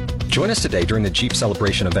Join us today during the Jeep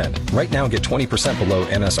Celebration event. Right now, get 20% below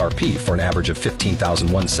MSRP for an average of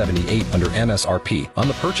 $15,178 under MSRP on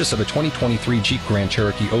the purchase of a 2023 Jeep Grand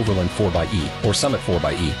Cherokee Overland 4xE or Summit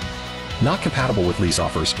 4xE. Not compatible with lease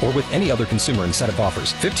offers or with any other consumer incentive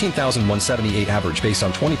offers. $15,178 average based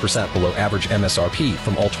on 20% below average MSRP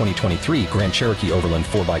from all 2023 Grand Cherokee Overland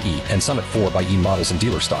 4xE and Summit 4xE models in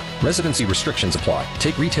dealer stock. Residency restrictions apply.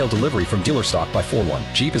 Take retail delivery from dealer stock by 4/1.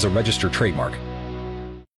 Jeep is a registered trademark.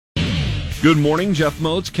 Good morning, Jeff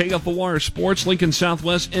Moats, KFOR Sports. Lincoln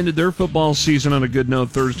Southwest ended their football season on a good note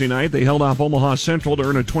Thursday night. They held off Omaha Central to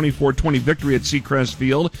earn a 24-20 victory at Seacrest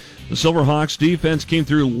Field. The Silverhawks defense came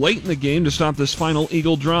through late in the game to stop this final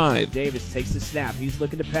Eagle drive. Davis takes the snap. He's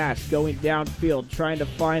looking to pass, going downfield, trying to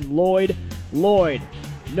find Lloyd. Lloyd,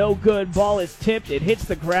 no good. Ball is tipped. It hits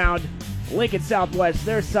the ground. Lincoln Southwest,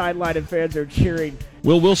 their sideline and fans are cheering.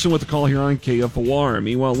 Will Wilson with the call here on KFOR.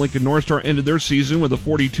 Meanwhile, Lincoln North Star ended their season with a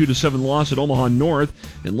 42-7 loss at Omaha North,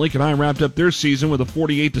 and Lincoln High wrapped up their season with a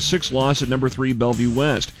 48-6 loss at number 3 Bellevue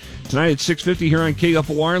West. Tonight at 6:50 here on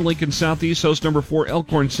KFOR, Lincoln Southeast hosts number 4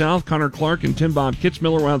 Elkhorn South. Connor Clark and Tim Bob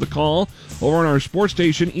Kitzmiller will have the call. Over on our sports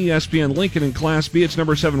station, ESPN Lincoln in Class B, it's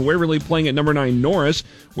number 7 Waverly playing at number 9 Norris.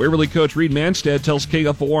 Waverly coach Reed Manstead tells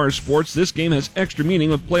KFOR Sports this game has extra meaning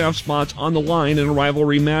with playoff spots on the line in a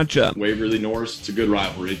rivalry matchup. Waverly Norris, it's a good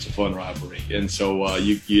rivalry. It's a fun rivalry. And so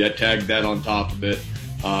you tag that on top of it.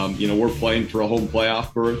 We're playing for a home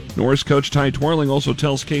playoff berth. Norris coach Ty Twirling also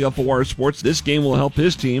tells KFOR Sports this game will help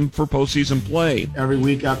his team for postseason play. Every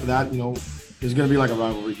week after that, is going to be like a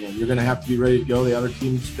rivalry game. You're going to have to be ready to go. The other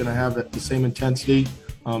team's going to have the same intensity.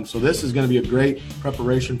 So this is going to be a great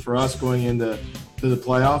preparation for us going into the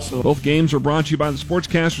playoffs. So both games are brought to you by the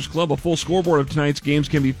Sportscasters Club. A full scoreboard of tonight's games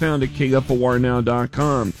can be found at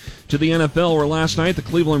KFORnow.com. To the NFL, where last night the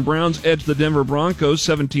Cleveland Browns edged the Denver Broncos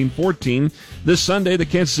 17-14. This Sunday, the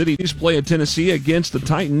Kansas City Chiefs play at Tennessee against the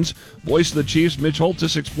Titans. Voice of the Chiefs, Mitch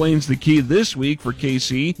Holtis, explains the key this week for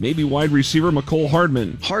KC, maybe wide receiver Mecole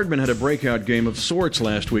Hardman. Hardman had a breakout game of sorts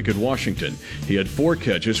last week at Washington. He had 4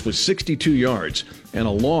 catches for 62 yards and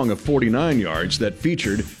a long of 49 yards that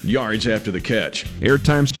featured yards after the catch.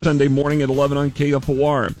 Airtime Sunday morning at 11 on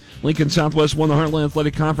KFOR. Lincoln Southwest won the Heartland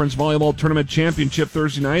Athletic Conference Volleyball Tournament Championship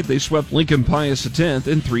Thursday night. They swept Lincoln Pius X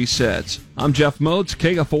in 3 sets. I'm Jeff Moats,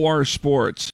 KFOR Sports.